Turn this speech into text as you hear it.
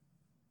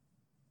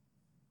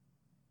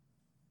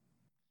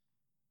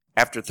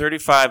After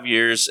 35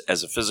 years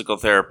as a physical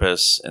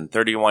therapist and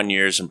 31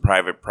 years in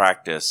private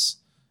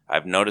practice,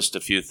 I've noticed a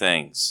few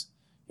things.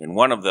 And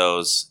one of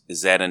those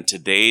is that in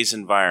today's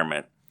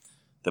environment,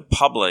 the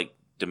public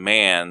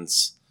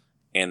demands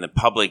and the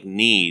public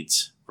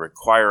needs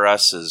require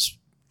us as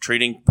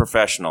treating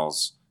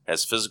professionals,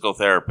 as physical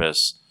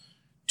therapists,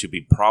 to be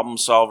problem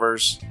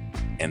solvers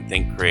and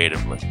think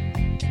creatively.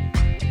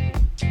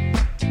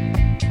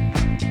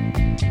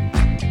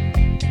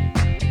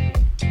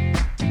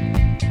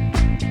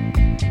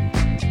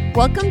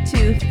 Welcome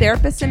to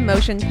Therapists in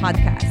Motion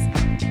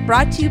podcast,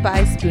 brought to you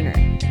by Spooner.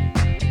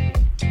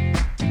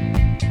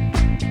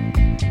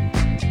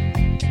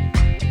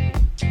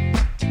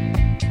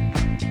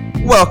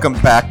 Welcome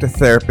back to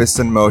Therapists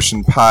in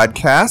Motion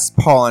podcast.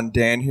 Paul and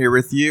Dan here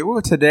with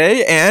you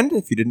today. And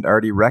if you didn't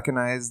already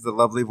recognize the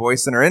lovely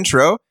voice in our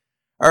intro,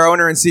 our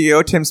owner and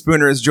CEO, Tim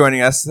Spooner, is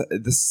joining us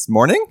this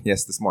morning.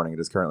 Yes, this morning. It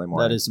is currently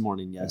morning. That is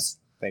morning, yes.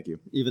 Thank you.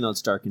 Even though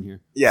it's dark in here.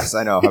 Yes,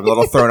 I know. I'm a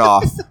little thrown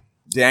off.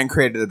 Dan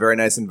created a very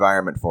nice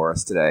environment for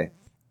us today.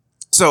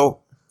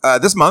 So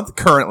this month,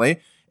 currently,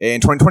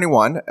 in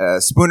 2021,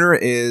 Spooner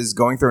is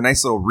going through a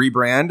nice little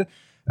rebrand,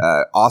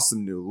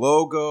 awesome new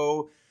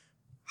logo.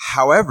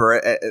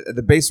 However, at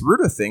the base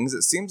root of things,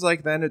 it seems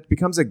like then it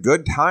becomes a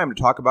good time to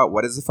talk about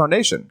what is the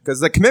foundation. Because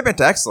the commitment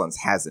to excellence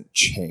hasn't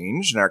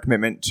changed, and our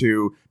commitment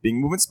to being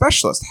movement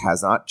specialist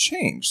has not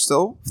changed.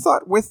 So I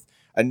thought with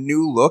a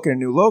new look and a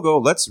new logo,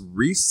 let's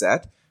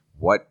reset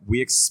what we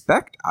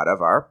expect out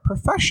of our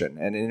profession.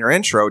 And in our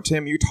intro,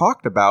 Tim, you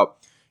talked about,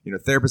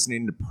 therapists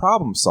needing to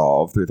problem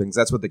solve through things.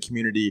 That's what the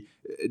community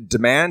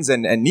demands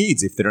and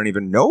needs if they don't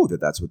even know that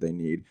that's what they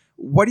need.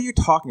 What are you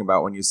talking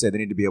about when you say therapists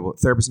need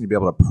to be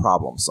able to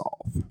problem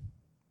solve?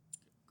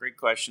 Great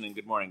question, and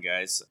good morning,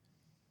 guys.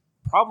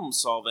 Problem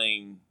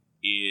solving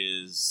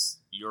is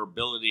your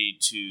ability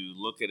to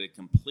look at a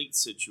complete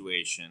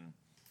situation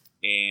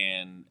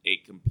and a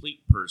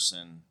complete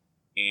person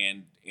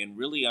and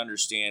really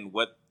understand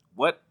what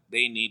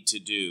they need to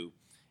do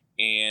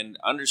and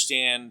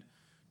understand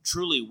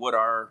truly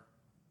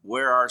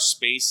where our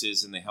space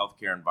is in the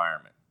healthcare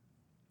environment.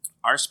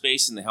 Our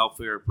space in the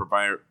healthcare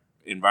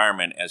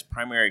environment as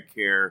primary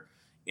care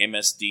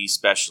MSD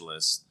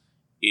specialists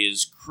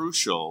is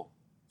crucial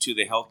to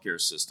the healthcare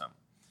system,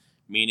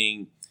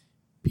 meaning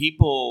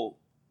people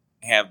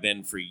have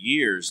been for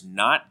years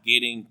not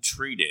getting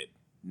treated,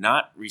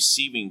 not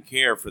receiving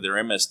care for their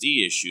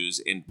MSD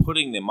issues and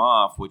putting them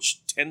off,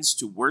 which tends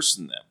to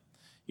worsen them.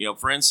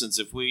 For instance,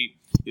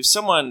 if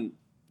someone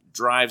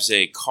drives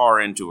a car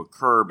into a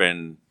curb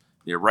and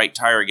their right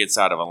tire gets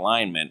out of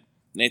alignment,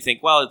 and they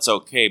think, well, it's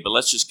okay, but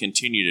let's just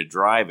continue to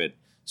drive it,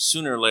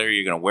 sooner or later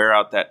you're going to wear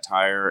out that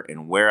tire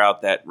and wear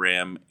out that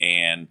rim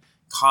and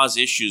cause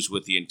issues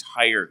with the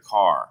entire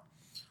car.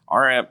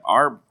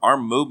 Our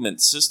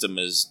movement system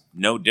is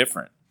no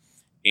different.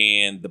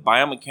 And the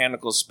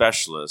biomechanical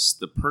specialist,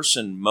 the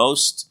person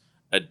most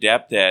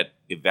adept at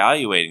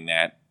evaluating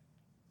that,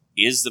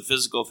 is the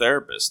physical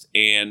therapist.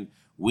 And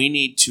we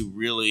need to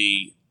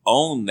really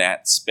own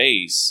that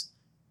space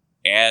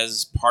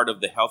as part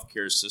of the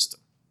healthcare system.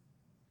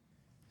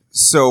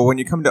 So when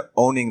you come to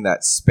owning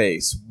that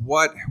space,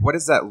 what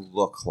does that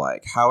look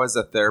like? How, as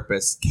a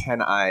therapist,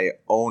 can I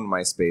own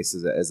my space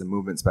as a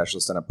movement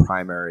specialist and a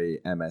primary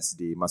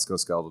MSD,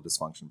 musculoskeletal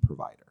dysfunction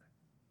provider?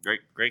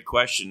 Great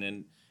question.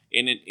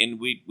 And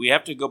we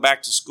have to go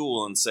back to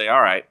school and say,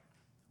 all right,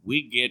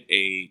 we get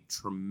a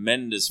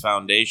tremendous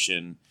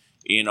foundation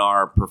in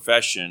our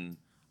profession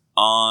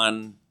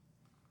on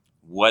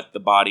what the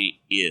body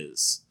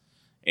is,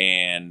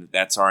 and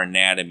that's our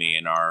anatomy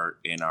and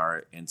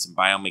some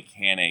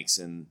biomechanics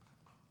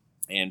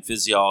and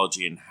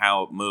physiology and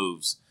how it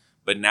moves.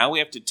 But now we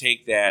have to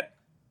take that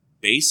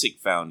basic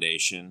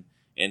foundation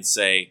and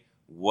say,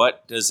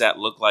 what does that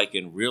look like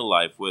in real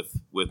life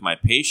with my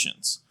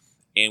patients?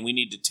 And we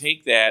need to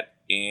take that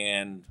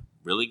and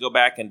really go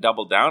back and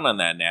double down on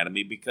that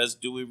anatomy, because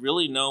do we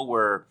really know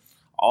where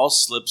all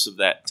slips of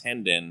that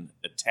tendon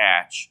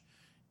attach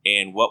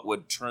and what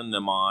would turn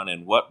them on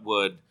and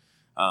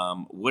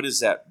what is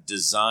that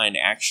design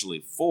actually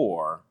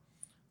for?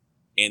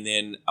 And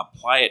then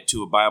apply it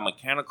to a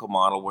biomechanical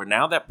model where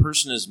now that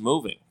person is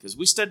moving. Because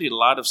we studied a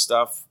lot of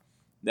stuff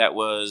that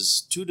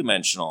was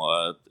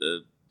two-dimensional,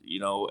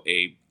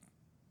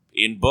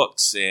 in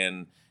books,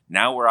 and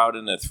now we're out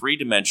in a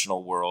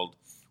three-dimensional world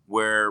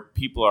where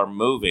people are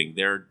moving.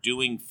 They're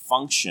doing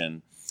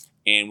function,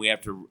 and we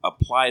have to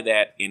apply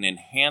that and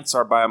enhance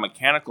our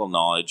biomechanical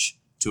knowledge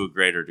to a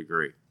greater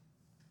degree.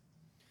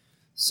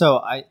 So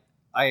I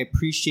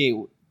appreciate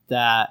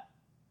that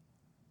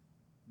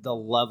the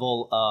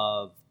level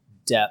of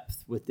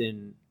depth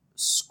within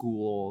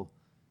school,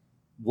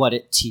 what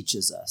it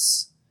teaches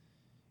us.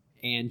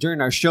 And during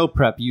our show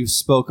prep, you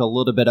spoke a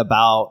little bit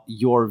about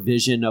your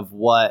vision of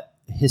what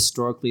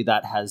historically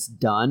that has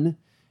done.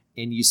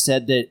 And you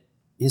said that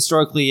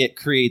historically it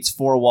creates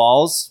four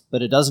walls,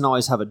 but it doesn't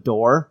always have a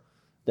door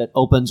that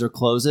opens or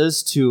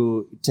closes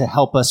to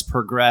help us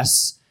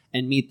progress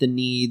and meet the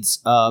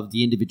needs of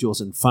the individuals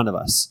in front of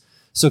us.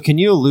 So can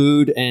you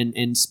allude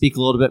and speak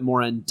a little bit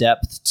more in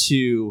depth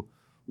to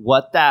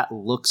what that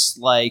looks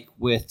like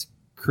with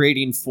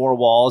creating four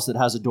walls that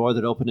has a door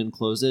that opens and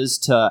closes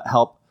to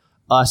help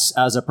us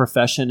as a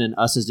profession and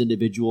us as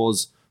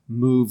individuals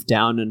move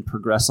down and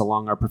progress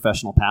along our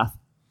professional path?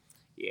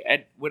 Yeah,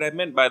 what I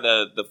meant by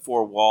the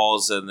four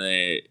walls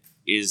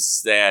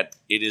is that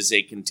it is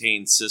a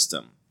contained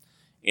system.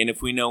 And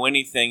if we know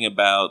anything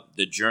about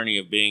the journey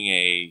of being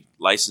a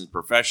licensed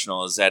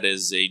professional, is that it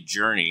is a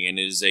journey and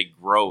it is a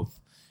growth.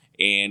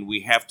 And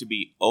we have to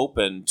be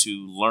open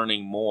to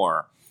learning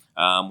more.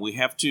 We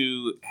have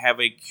to have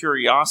a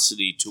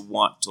curiosity to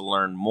want to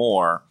learn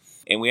more.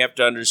 And we have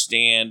to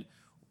understand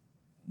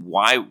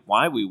why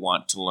we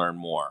want to learn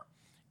more.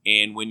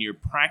 And when you're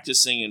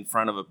practicing in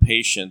front of a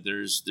patient,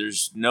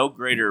 there's no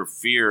greater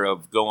fear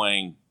of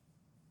going,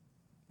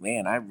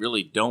 man, I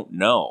really don't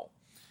know.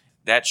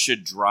 That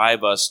should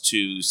drive us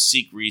to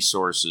seek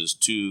resources,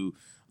 to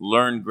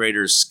learn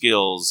greater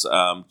skills,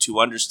 to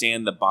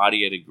understand the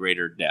body at a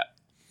greater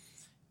depth.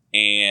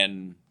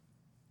 And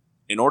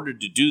in order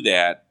to do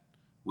that,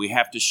 we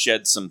have to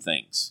shed some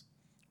things.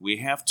 We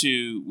have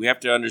to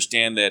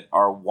understand that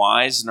our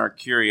whys and our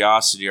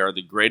curiosity are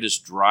the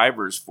greatest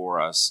drivers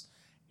for us,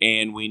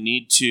 and we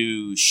need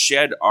to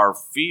shed our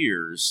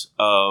fears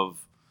of,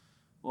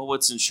 well,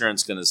 what's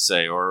insurance going to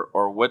say, or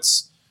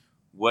what's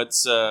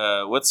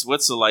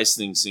the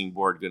licensing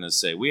board going to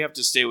say? We have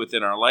to stay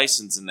within our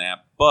license in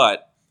that,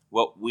 but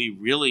what we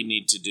really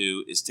need to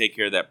do is take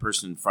care of that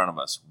person in front of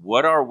us.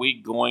 What are we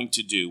going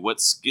to do?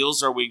 What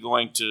skills are we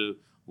going to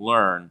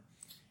learn?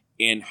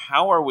 And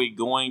how are we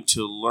going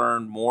to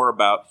learn more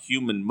about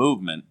human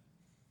movement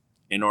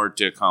in order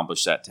to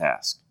accomplish that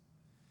task?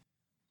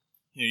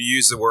 You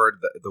use the word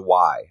the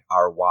why,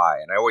 our why,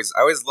 and I always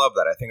love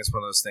that. I think it's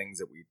one of those things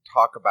that we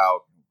talk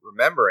about,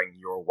 remembering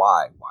your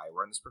why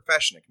we're in this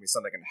profession. It can be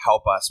something that can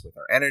help us with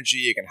our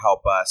energy. It can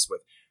help us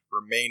with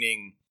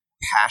remaining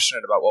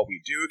passionate about what we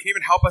do. It can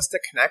even help us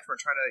to connect when we're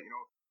trying to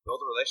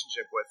build a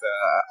relationship with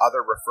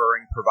other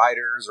referring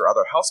providers or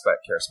other health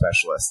care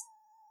specialists.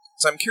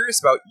 So I'm curious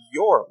about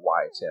your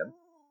why, Tim.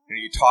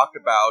 You talked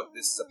about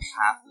this is a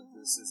path,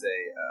 this is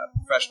a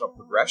professional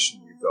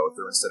progression you go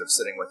through instead of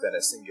sitting within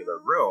a singular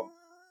room.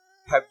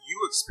 Have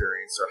you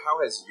experienced, or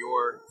how has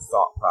your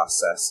thought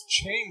process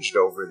changed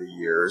over the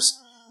years,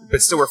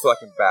 but still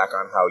reflecting back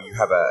on how you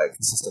have a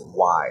consistent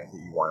why that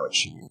you want to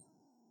achieve?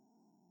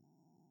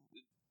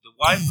 The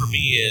why for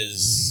me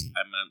is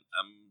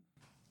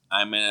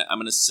I'm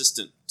an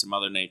assistant to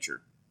Mother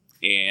Nature,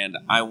 and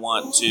I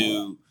want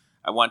to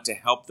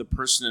help the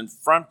person in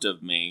front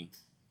of me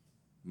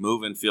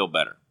move and feel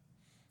better.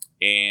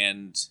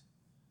 And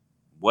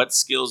what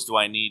skills do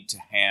I need to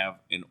have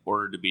in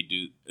order to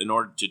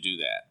do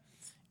that?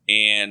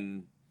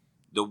 And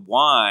the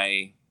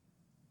why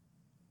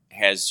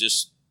has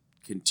just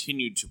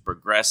continued to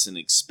progress and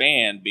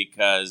expand,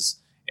 because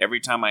every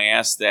time I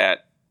ask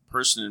that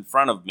person in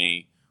front of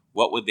me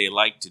what would they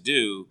like to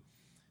do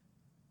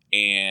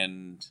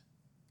and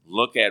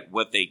look at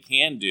what they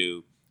can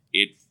do,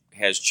 it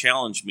has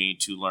challenged me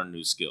to learn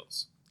new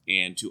skills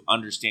and to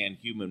understand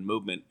human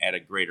movement at a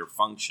greater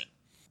function.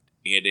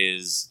 It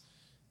is,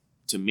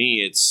 to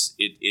me,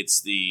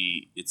 it's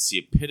the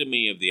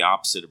epitome of the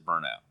opposite of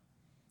burnout.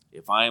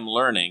 If I am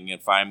learning,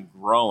 if I'm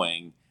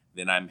growing,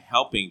 then I'm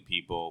helping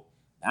people.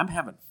 I'm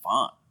having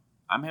fun.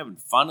 I'm having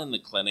fun in the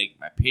clinic.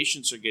 My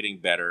patients are getting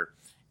better,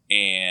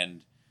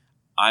 and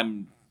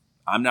I'm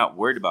not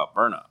worried about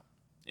burnout.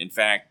 In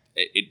fact,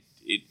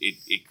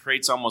 it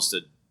creates almost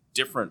a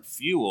different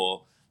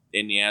fuel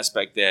in the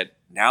aspect that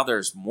now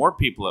there's more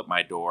people at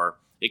my door.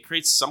 It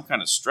creates some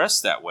kind of stress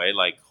that way,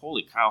 like,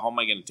 holy cow, how am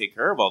I going to take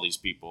care of all these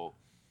people?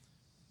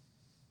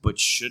 But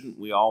shouldn't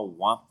we all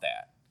want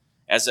that?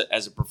 As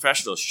a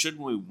professional,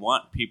 shouldn't we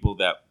want people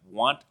that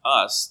want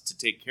us to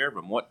take care of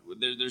them?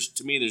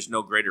 To me, there's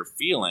no greater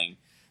feeling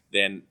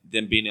than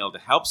being able to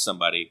help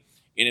somebody.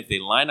 And if they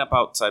line up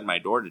outside my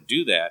door to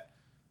do that,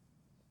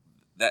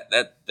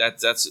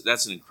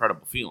 that's an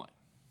incredible feeling.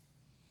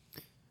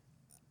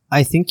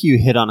 I think you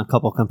hit on a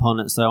couple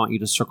components that I want you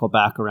to circle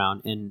back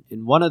around.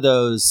 And one of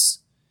those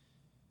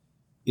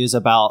is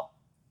about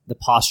the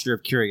posture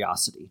of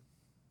curiosity,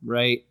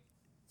 right?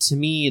 To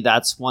me,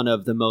 that's one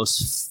of the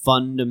most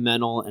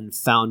fundamental and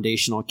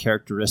foundational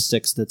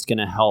characteristics that's going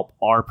to help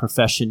our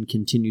profession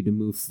continue to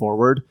move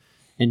forward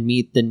and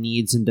meet the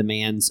needs and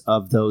demands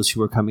of those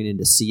who are coming in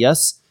to see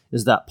us,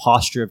 is that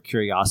posture of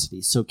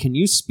curiosity. So can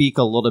you speak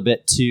a little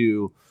bit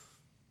to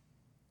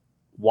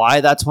why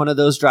that's one of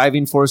those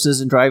driving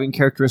forces and driving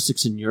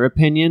characteristics, in your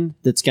opinion,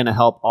 that's going to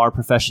help our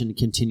profession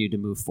continue to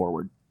move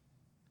forward?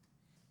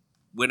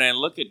 When I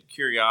look at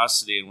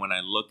curiosity and when I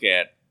look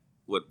at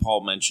what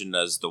Paul mentioned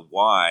as the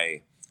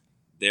why,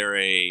 there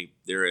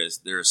is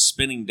a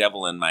spinning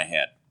devil in my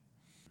head.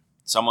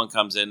 Someone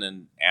comes in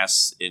and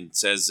asks and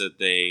says that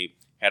they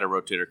had a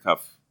rotator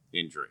cuff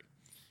injury.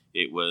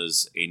 It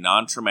was a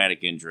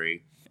non-traumatic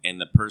injury, and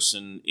the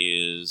person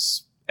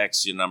is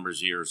X numbers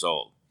of years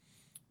old.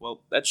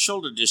 Well, that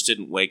shoulder just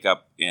didn't wake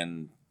up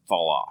and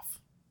fall off.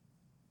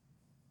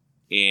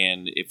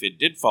 And if it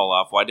did fall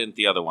off, why didn't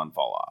the other one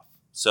fall off?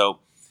 So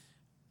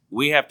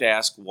we have to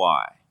ask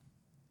why.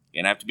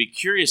 And I have to be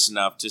curious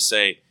enough to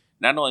say,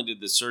 not only did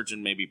the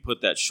surgeon maybe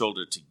put that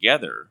shoulder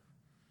together,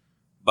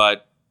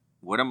 but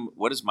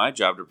what is my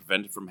job to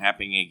prevent it from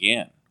happening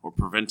again, or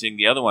preventing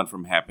the other one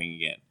from happening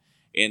again?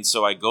 And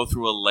so I go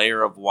through a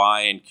layer of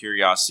why and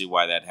curiosity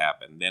why that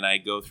happened. Then I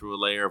go through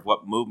a layer of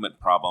what movement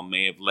problem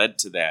may have led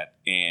to that,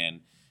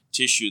 and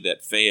tissue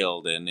that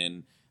failed, and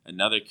then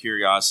another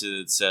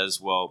curiosity that says,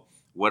 well,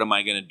 what am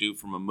I going to do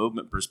from a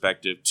movement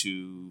perspective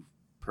to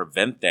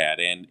prevent that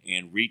and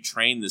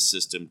retrain the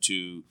system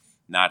to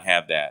not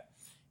have that?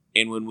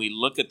 And when we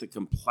look at the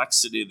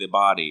complexity of the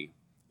body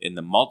and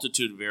the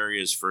multitude of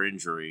areas for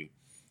injury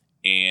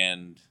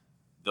and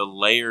the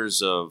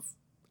layers of,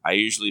 I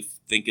usually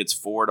think it's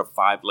 4 to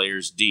 5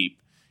 layers deep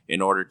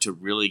in order to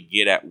really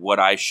get at what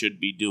I should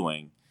be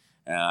doing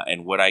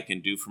and what I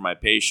can do for my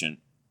patient.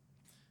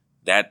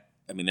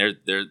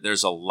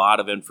 There's a lot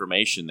of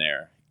information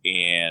there,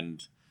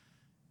 and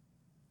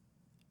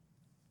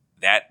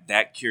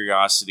that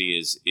curiosity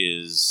is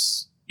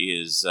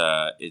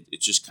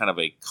it's just kind of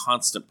a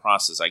constant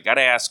process. I got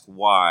to ask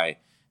why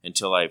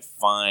until I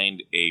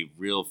find a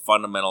real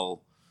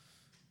fundamental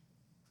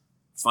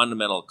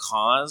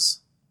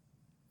cause.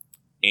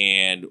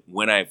 And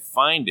when I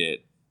find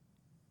it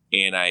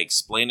and I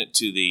explain it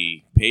to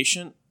the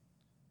patient,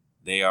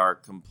 they are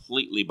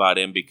completely bought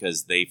in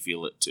because they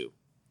feel it too.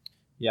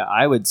 Yeah,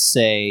 I would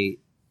say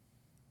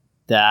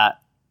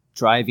that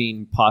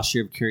driving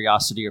posture of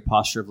curiosity or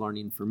posture of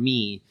learning for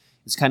me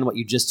is kind of what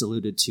you just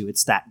alluded to.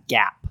 It's that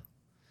gap.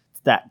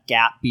 It's that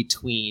gap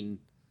between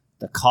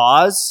the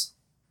cause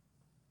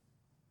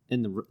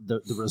and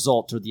the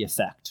result or the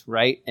effect,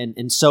 right?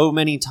 And so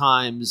many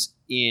times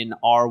in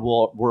our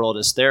world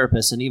as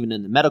therapists, and even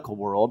in the medical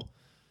world,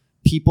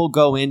 people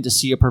go in to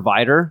see a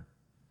provider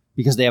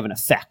because they have an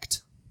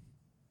effect,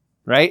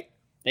 right?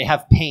 They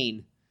have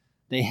pain.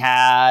 They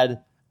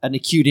had an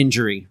acute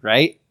injury,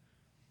 right?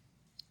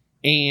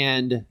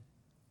 And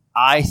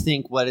I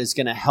think what is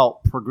going to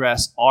help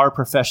progress our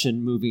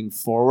profession moving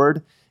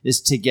forward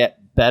is to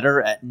get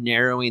better at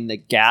narrowing the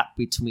gap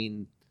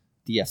between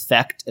the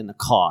effect and the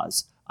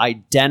cause.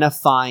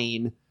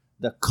 Identifying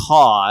the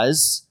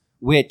cause,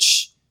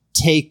 which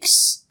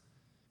takes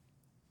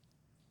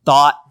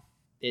thought,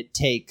 it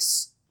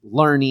takes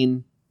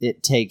learning,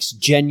 it takes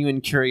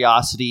genuine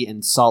curiosity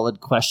and solid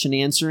question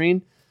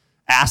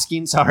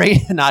asking,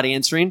 not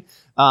answering,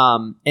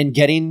 and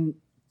getting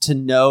to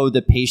know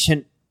the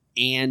patient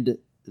and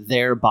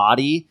their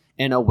body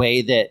in a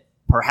way that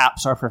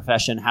perhaps our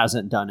profession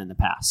hasn't done in the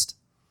past.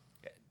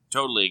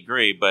 Totally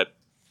agree, but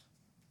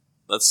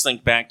let's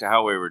think back to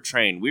how we were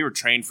trained. We were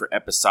trained for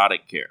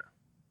episodic care.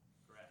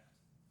 Correct.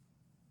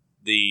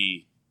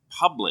 The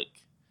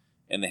public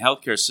and the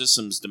healthcare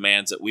systems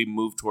demands that we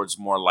move towards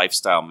more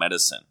lifestyle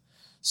medicine.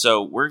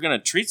 So we're going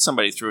to treat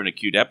somebody through an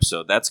acute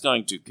episode. That's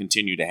going to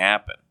continue to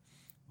happen.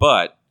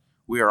 But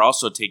we are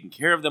also taking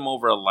care of them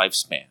over a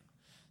lifespan.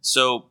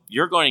 So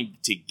you're going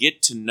to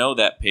get to know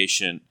that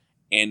patient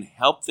and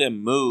help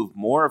them move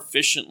more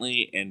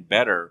efficiently and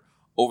better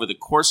over the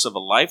course of a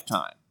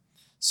lifetime.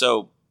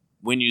 So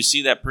when you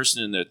see that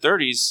person in their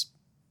 30s,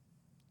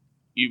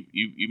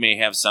 you may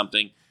have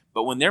something,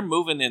 but when they're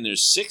moving in their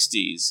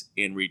 60s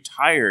and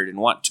retired and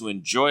want to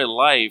enjoy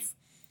life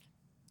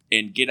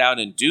and get out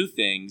and do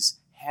things,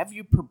 have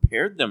you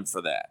prepared them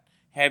for that?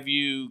 Have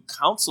you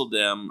counseled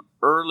them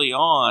early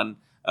on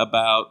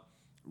about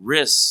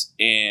risks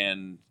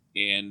and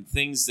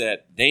things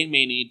that they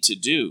may need to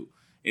do?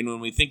 And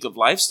when we think of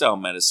lifestyle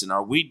medicine,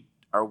 are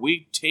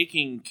we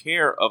taking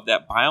care of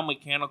that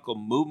biomechanical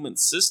movement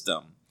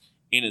system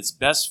in its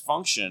best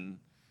function,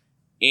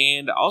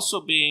 and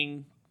also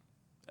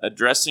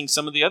addressing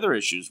some of the other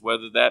issues,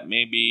 whether that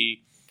may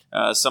be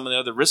some of the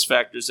other risk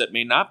factors that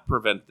may not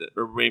prevent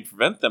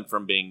them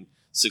from being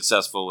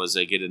successful as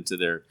they get into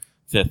their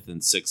 5th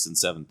and 6th and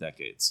 7th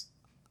decades.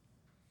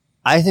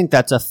 I think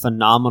that's a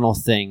phenomenal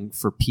thing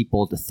for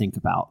people to think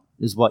about,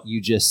 is what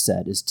you just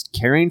said, is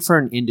caring for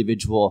an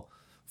individual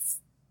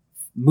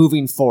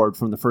moving forward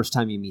from the first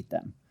time you meet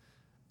them.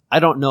 I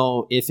don't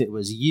know if it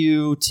was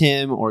you,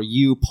 Tim, or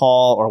you,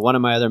 Paul, or one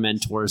of my other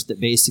mentors that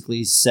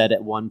basically said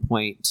at one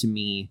point to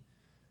me,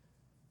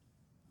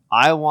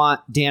 I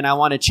want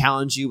to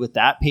challenge you with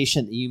that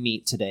patient that you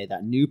meet today,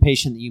 that new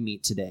patient that you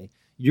meet today.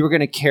 You're going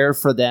to care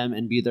for them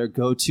and be their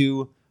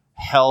go-to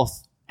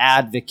health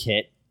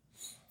advocate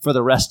for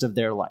the rest of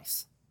their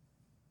life,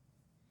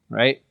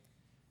 right?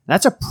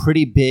 That's a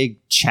pretty big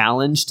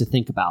challenge to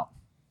think about.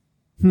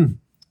 I'm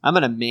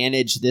going to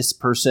manage this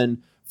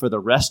person for the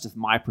rest of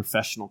my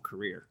professional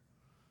career.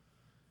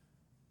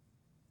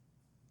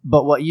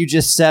 But what you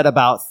just said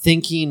about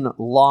thinking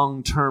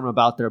long-term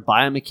about their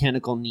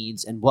biomechanical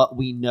needs and what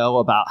we know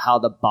about how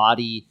the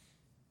body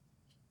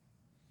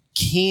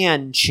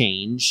can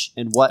change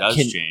and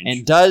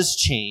does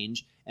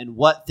change and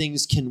what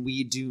things can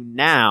we do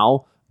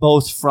now,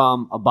 both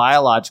from a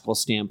biological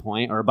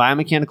standpoint or a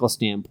biomechanical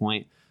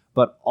standpoint,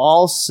 but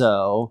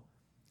also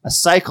a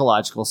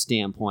psychological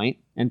standpoint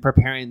and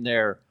preparing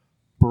their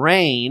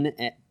brain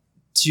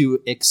to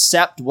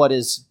accept what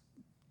is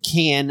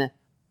can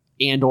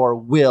and or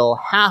will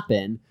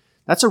happen,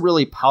 that's a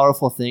really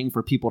powerful thing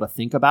for people to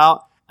think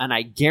about. And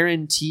I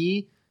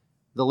guarantee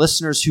the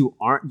listeners who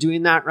aren't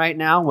doing that right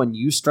now, when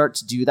you start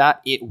to do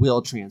that, it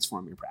will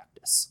transform your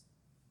practice.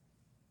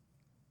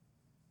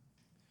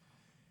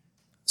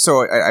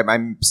 So I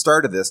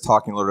started this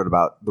talking a little bit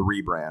about the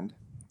rebrand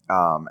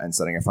and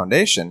setting a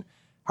foundation.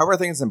 However, I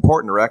think it's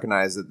important to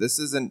recognize that this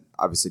isn't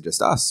obviously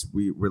just us.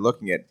 We're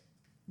looking at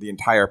the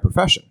entire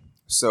profession.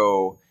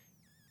 So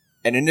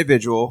an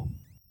individual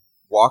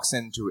walks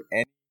into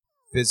any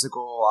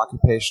physical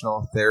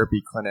occupational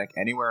therapy clinic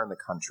anywhere in the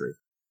country.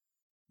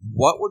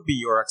 What would be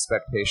your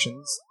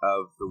expectations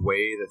of the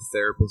way the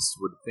therapist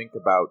would think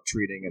about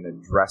treating and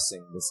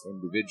addressing this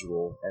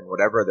individual and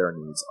whatever their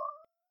needs are?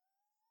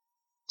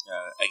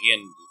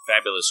 Again,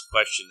 fabulous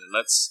question. And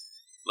let's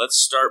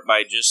start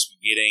by just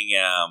getting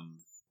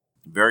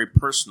very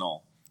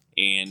personal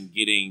and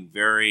getting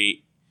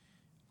very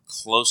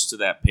close to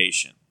that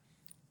patient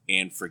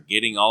and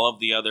forgetting all of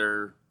the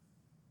other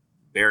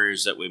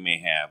barriers that we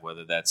may have,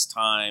 whether that's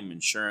time,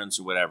 insurance,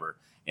 or whatever,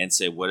 and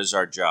say, what is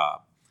our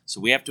job? So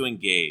we have to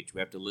engage.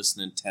 We have to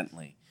listen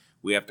intently.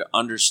 We have to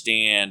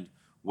understand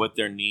what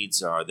their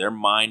needs are, their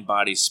mind,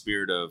 body,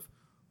 spirit of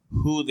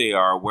who they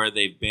are, where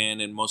they've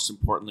been, and most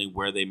importantly,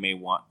 where they may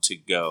want to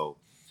go,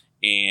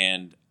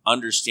 and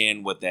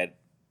understand what that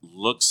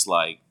looks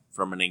like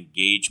from an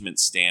engagement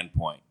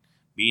standpoint.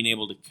 Being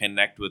able to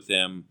connect with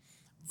them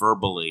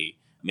verbally.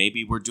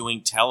 Maybe we're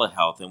doing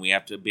telehealth and we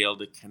have to be able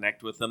to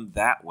connect with them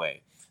that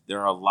way.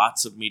 There are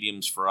lots of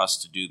mediums for us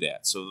to do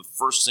that. So the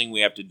first thing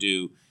we have to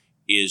do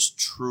is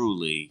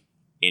truly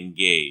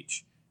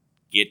engage.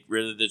 Get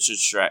rid of the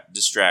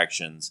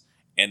distractions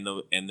and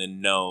the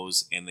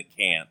no's and the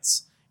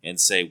can'ts, and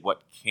say,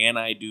 what can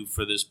I do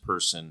for this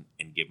person,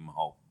 and give them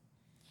hope.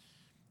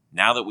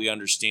 Now that we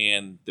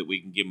understand that we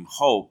can give them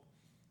hope,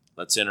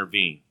 let's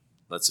intervene.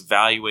 Let's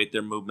evaluate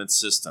their movement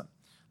system.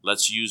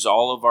 Let's use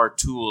all of our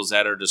tools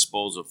at our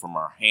disposal, from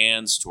our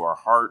hands to our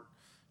heart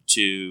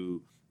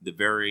to the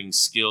varying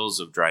skills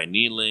of dry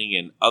needling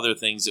and other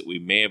things that we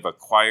may have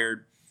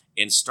acquired,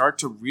 and start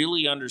to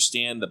really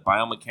understand the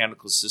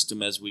biomechanical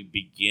system as we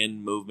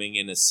begin moving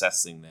and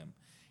assessing them.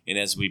 And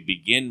as we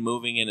begin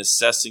moving and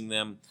assessing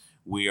them,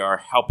 we are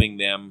helping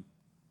them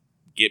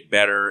get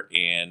better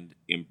and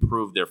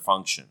improve their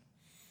function.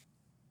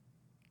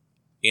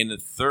 And the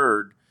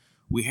third,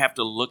 we have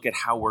to look at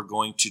how we're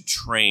going to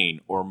train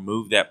or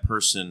move that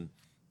person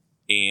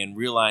and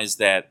realize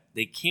that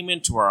they came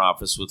into our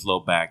office with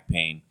low back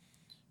pain,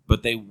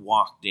 but they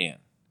walked in.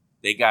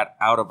 They got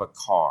out of a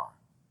car.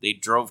 They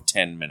drove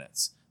 10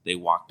 minutes. They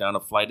walked down a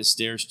flight of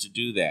stairs to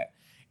do that.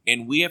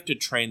 And we have to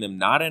train them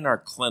not in our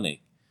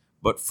clinic,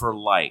 but for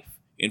life.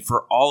 And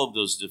for all of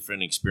those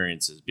different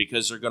experiences,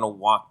 because they're going to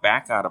walk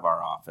back out of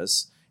our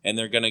office and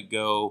they're going to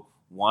go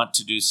want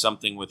to do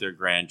something with their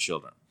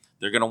grandchildren.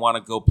 They're going to want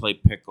to go play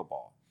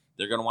pickleball.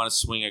 They're going to want to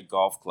swing a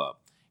golf club.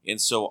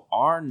 And so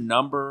our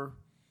number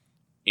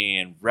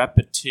and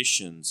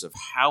repetitions of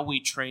how we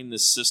train the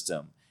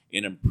system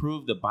and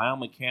improve the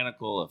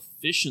biomechanical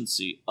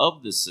efficiency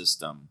of the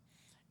system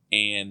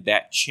and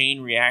that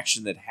chain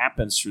reaction that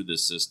happens through the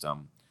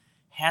system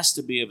has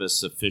to be of a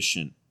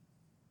sufficient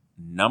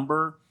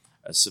number,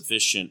 a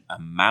sufficient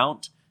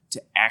amount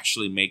to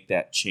actually make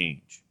that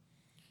change.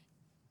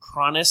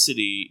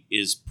 Chronicity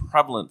is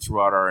prevalent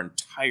throughout our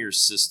entire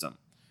system.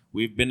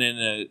 We've been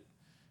in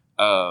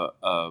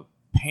a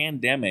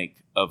pandemic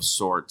of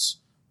sorts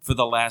for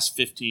the last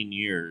 15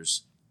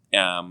 years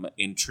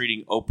in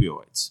treating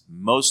opioids.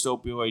 Most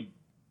opioid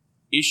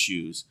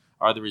issues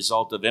are the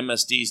result of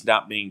MSDs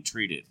not being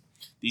treated.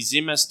 These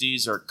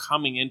MSDs are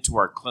coming into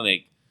our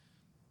clinic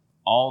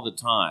all the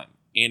time.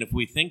 And if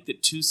we think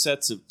that 2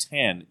 sets of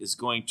 10 is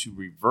going to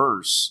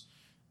reverse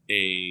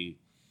a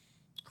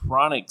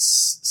chronic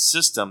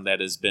system that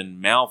has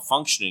been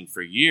malfunctioning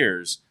for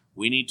years,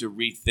 we need to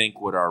rethink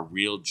what our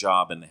real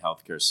job in the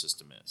healthcare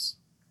system is.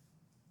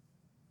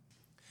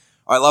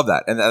 I love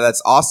that. And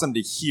that's awesome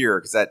to hear,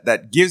 because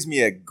that gives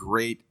me a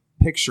great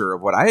picture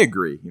of what I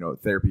agree,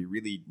 therapy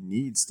really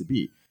needs to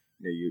be.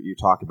 You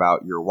talk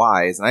about your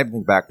whys, and I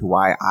think back to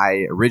why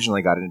I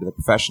originally got into the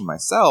profession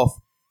myself.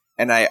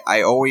 And I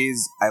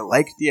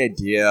like the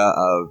idea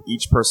of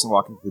each person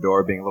walking through the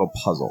door being a little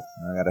puzzle.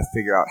 I got to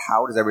figure out,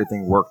 how does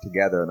everything work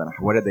together, and then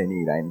what do they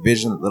need? I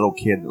envision the little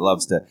kid that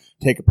loves to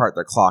take apart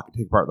their clock,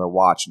 take apart their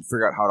watch, and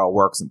figure out how it all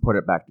works and put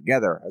it back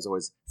together. I was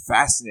always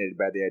fascinated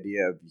by the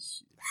idea of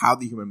how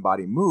the human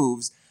body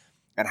moves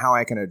and how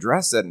I can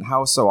address it, and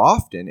how so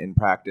often in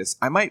practice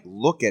I might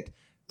look at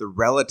the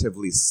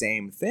relatively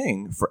same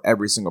thing for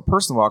every single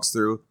person who walks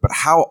through, but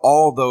how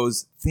all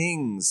those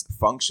things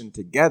function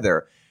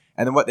together.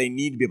 And then what they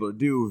need to be able to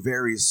do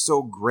varies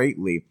so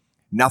greatly.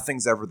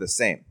 Nothing's ever the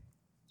same.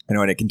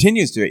 And it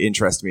continues to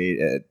interest me,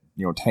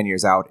 10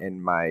 years out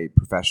in my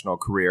professional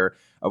career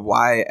of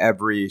why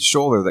every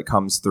shoulder that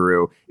comes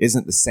through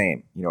isn't the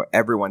same.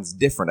 Everyone's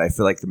different. I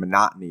feel like the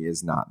monotony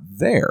is not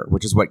there,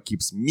 which is what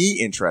keeps me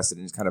interested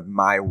in, is kind of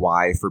my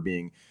why for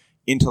being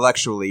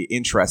intellectually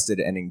interested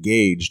and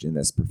engaged in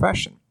this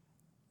profession.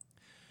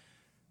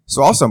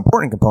 So also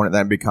important component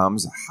then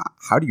becomes,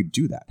 how do you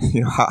do that?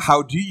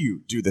 How do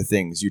you do the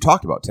things you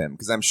talked about, Tim?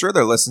 Because I'm sure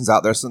there are listeners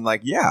out there saying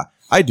like, yeah,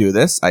 I do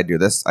this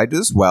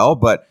well,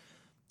 but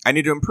I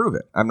need to improve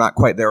it. I'm not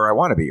quite there where I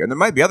want to be. And there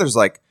might be others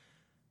like,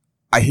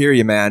 I hear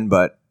you, man,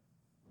 but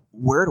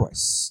where do I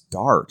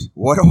start?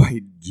 What do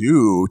I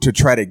do to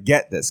try to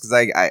get this? Because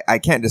I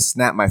can't just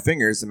snap my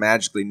fingers and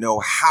magically know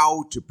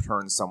how to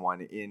turn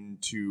someone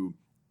into,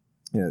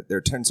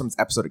 turn someone's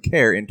episode of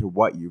care into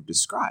what you've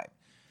described.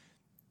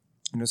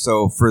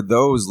 So for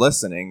those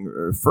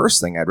listening,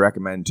 first thing I'd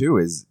recommend too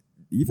is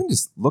even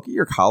just look at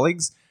your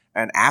colleagues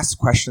and ask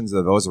questions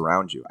of those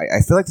around you.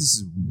 I feel like this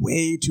is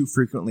way too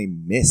frequently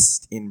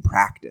missed in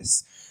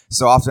practice.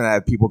 So often I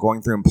have people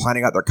going through and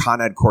planning out their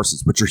Con Ed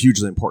courses, which are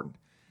hugely important.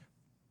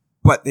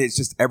 But it's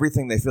just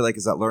everything they feel like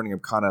is that learning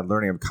of Con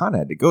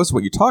Ed. It goes to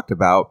what you talked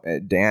about,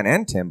 Dan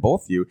and Tim,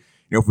 both of you.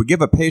 If we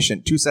give a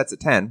patient 2 sets of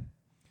 10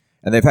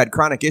 and they've had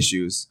chronic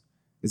issues,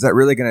 is that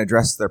really going to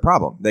address their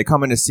problem? They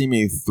come in to see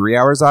me 3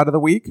 hours out of the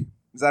week.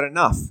 Is that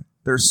enough?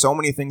 There's so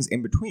many things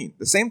in between.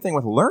 The same thing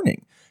with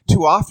learning.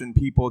 Too often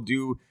people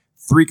do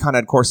 3 Con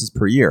Ed courses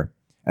per year,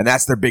 and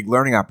that's their big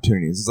learning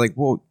opportunities. It's like,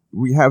 well,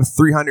 we have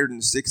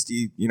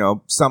 360,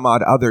 some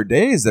odd other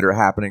days that are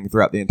happening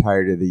throughout the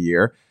entirety of the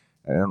year.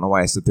 I don't know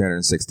why I said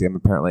 360. I'm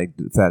apparently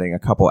adding a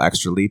couple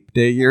extra leap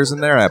day years in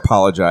there. I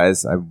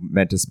apologize. I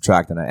meant to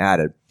subtract and I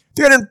added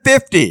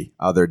 350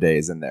 other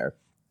days in there.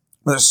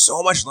 But there's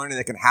so much learning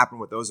that can happen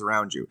with those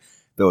around you.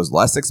 Those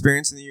less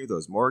experienced than you,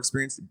 those more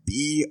experienced,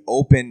 be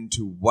open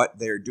to what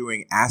they're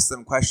doing. Ask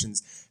them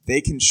questions.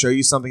 They can show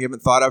you something you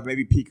haven't thought of,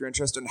 maybe pique your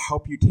interest and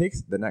help you take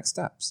the next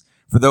steps.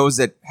 For those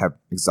that have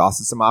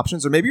exhausted some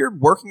options, or maybe you're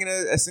working in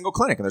a single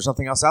clinic and there's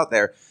nothing else out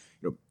there,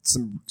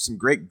 some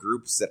great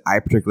groups that I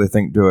particularly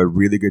think do a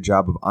really good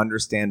job of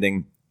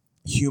understanding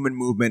human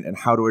movement and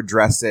how to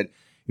address it.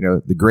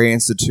 The Gray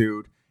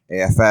Institute,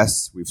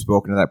 AFS, we've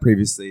spoken to that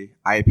previously,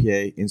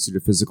 IPA,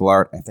 Institute of Physical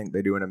Art. I think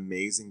they do an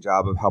amazing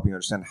job of helping you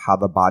understand how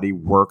the body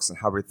works and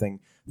how everything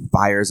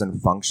fires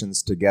and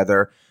functions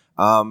together.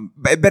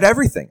 But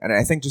everything. And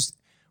I think just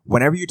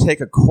whenever you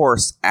take a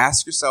course,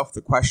 ask yourself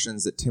the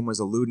questions that Tim was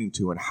alluding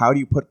to, and how do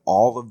you put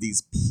all of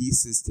these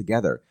pieces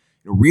together?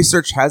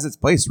 Research has its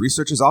place.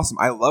 Research is awesome.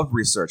 I love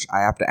research.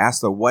 I have to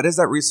ask, though, what is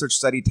that research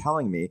study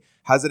telling me?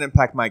 How does it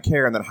impact my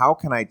care? And then how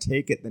can I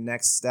take it the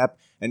next step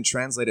and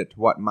translate it to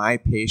what my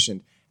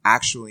patient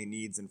actually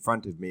needs in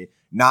front of me,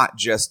 not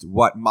just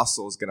what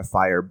muscle is going to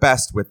fire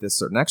best with this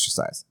certain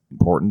exercise.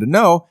 Important to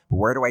know, but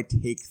where do I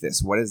take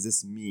this? What does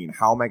this mean?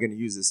 How am I going to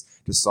use this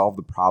to solve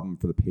the problem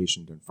for the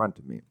patient in front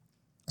of me?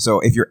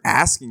 So if you're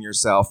asking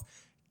yourself,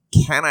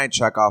 can I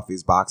check off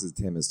these boxes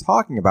Tim is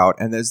talking about?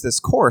 And there's this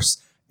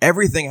course,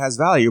 everything has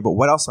value, but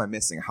what else am I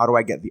missing? How do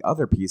I get the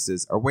other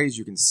pieces? Are ways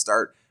you can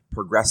start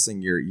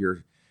progressing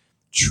your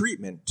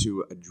treatment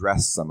to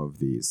address some of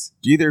these.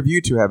 Do either of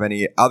you two have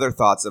any other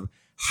thoughts of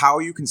how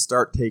you can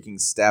start taking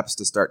steps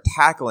to start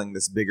tackling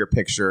this bigger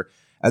picture,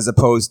 as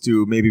opposed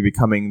to maybe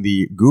becoming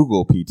the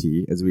Google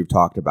PT, as we've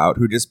talked about,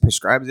 who just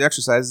prescribes the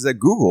exercises that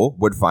Google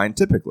would find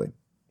typically?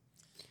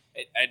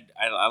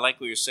 I like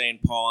what you're saying,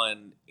 Paul,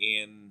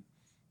 and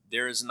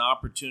there is an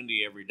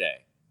opportunity every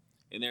day.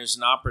 And there's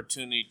an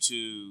opportunity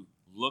to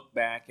look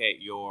back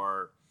at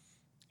your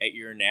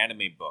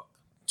anatomy book,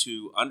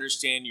 to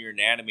understand your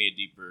anatomy at a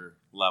deeper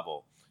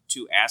level,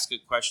 to ask a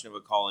question of a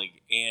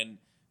colleague, and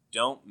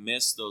don't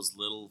miss those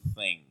little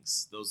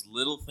things. Those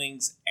little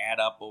things add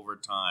up over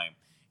time.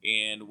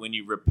 And when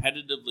you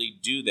repetitively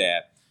do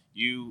that,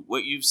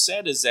 what you've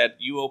said is that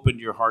you opened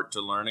your heart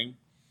to learning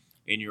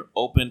and you're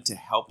open to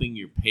helping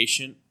your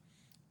patient.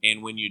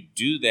 And when you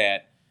do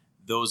that,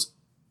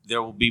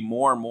 there will be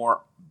more and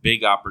more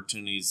big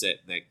opportunities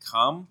that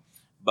come,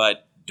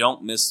 but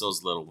don't miss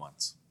those little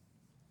ones.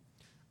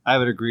 I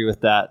would agree with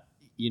that.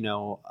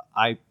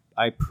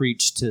 I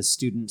preach to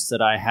students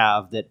that I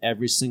have that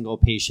every single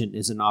patient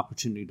is an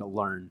opportunity to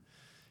learn.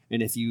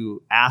 And if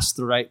you ask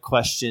the right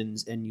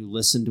questions and you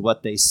listen to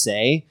what they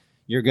say,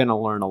 you're going to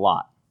learn a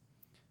lot.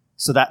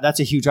 So that's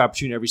a huge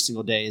opportunity every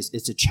single day is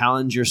to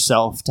challenge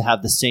yourself to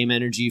have the same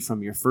energy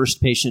from your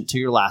first patient to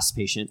your last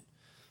patient.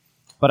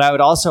 But I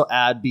would also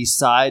add,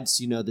 besides,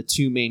 the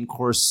 2 main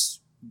course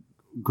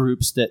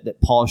groups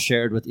that Paul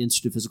shared with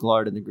Institute of Physical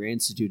Art and the Gray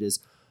Institute, is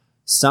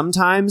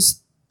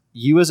sometimes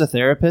you as a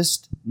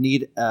therapist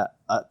need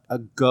a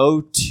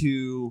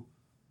go-to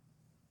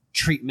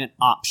treatment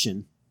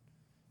option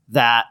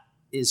that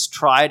is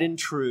tried and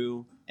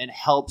true and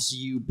helps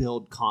you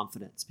build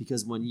confidence.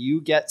 Because when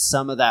you get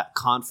some of that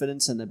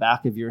confidence in the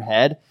back of your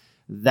head,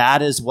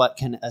 that is what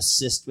can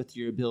assist with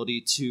your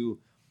ability to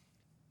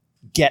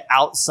get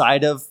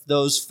outside of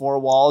those 4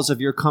 walls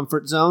of your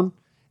comfort zone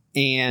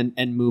and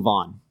move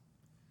on.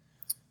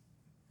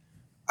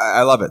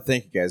 I love it.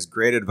 Thank you, guys.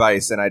 Great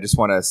advice. And I just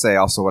want to say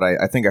also what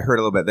I think I heard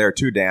a little bit there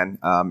too, Dan,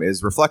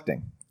 is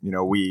reflecting.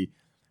 We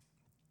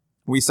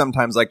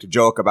sometimes like to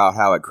joke about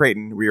how at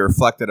Creighton we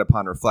reflected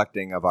upon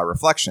reflecting of our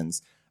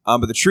reflections.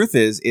 But the truth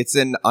is, it's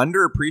an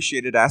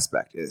underappreciated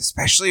aspect,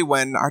 especially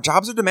when our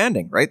jobs are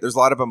demanding, right? There's a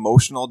lot of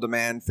emotional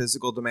demand,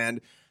 physical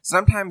demand.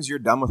 Sometimes you're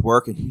done with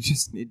work and you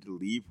just need to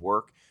leave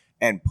work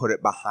and put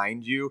it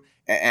behind you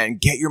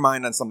and get your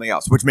mind on something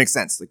else, which makes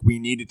sense. Like, we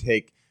need to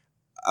take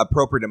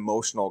appropriate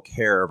emotional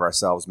care of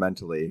ourselves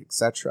mentally,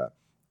 etc.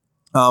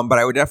 But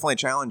I would definitely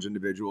challenge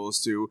individuals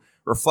to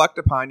reflect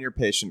upon your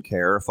patient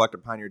care, reflect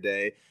upon your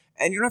day.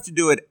 And you don't have to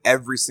do it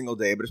every single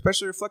day, but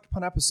especially reflect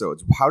upon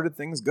episodes. How did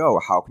things go?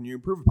 How can you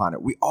improve upon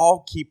it? We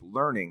all keep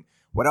learning.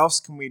 What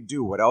else can we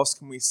do? What else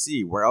can we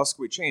see? Where else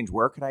can we change?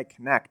 Where can I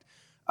connect?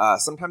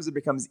 Sometimes it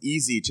becomes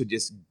easy to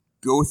just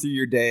go through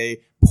your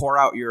day, pour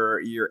out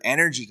your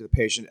energy to the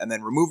patient, and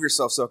then remove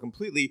yourself so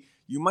completely,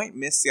 you might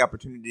miss the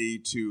opportunity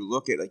to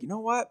look at, like, you know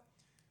what?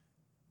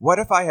 What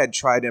if I had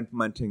tried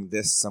implementing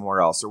this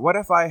somewhere else? Or what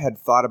if I had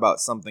thought about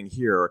something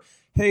here? Or,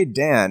 hey,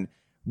 Dan,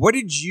 what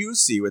did you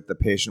see with the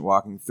patient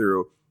walking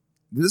through?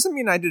 It doesn't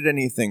mean I did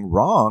anything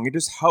wrong. It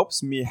just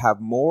helps me have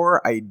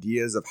more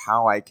ideas of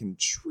how I can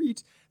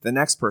treat the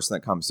next person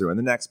that comes through and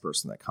the next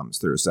person that comes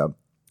through. So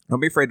don't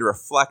be afraid to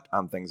reflect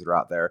on things that are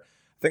out there.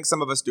 I think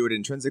some of us do it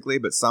intrinsically,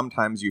 but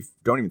sometimes you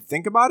don't even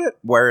think about it,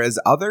 whereas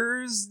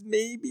others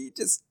maybe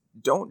just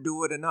don't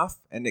do it enough,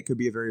 and it could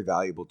be a very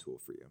valuable tool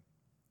for you.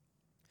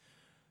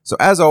 So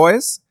as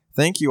always,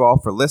 thank you all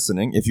for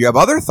listening. If you have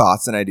other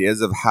thoughts and ideas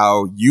of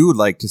how you would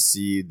like to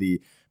see the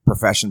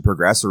profession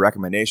progress or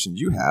recommendations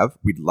you have,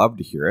 we'd love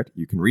to hear it.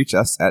 You can reach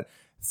us at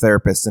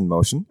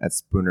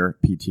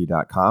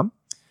therapistinmotion@spoonerpt.com.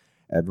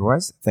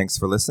 Otherwise, thanks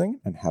for listening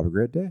and have a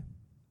great day.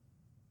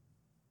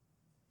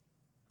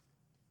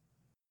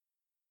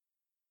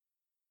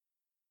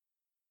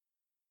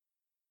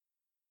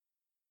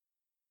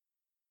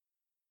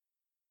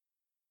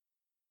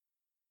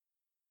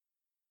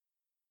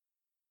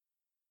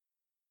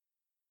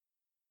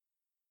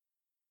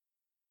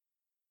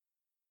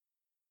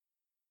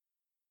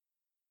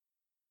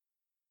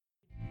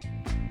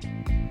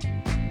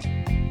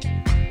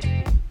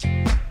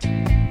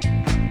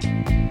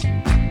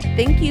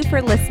 Thank you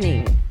for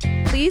listening.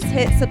 Please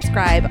hit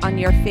subscribe on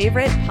your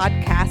favorite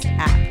podcast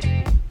app.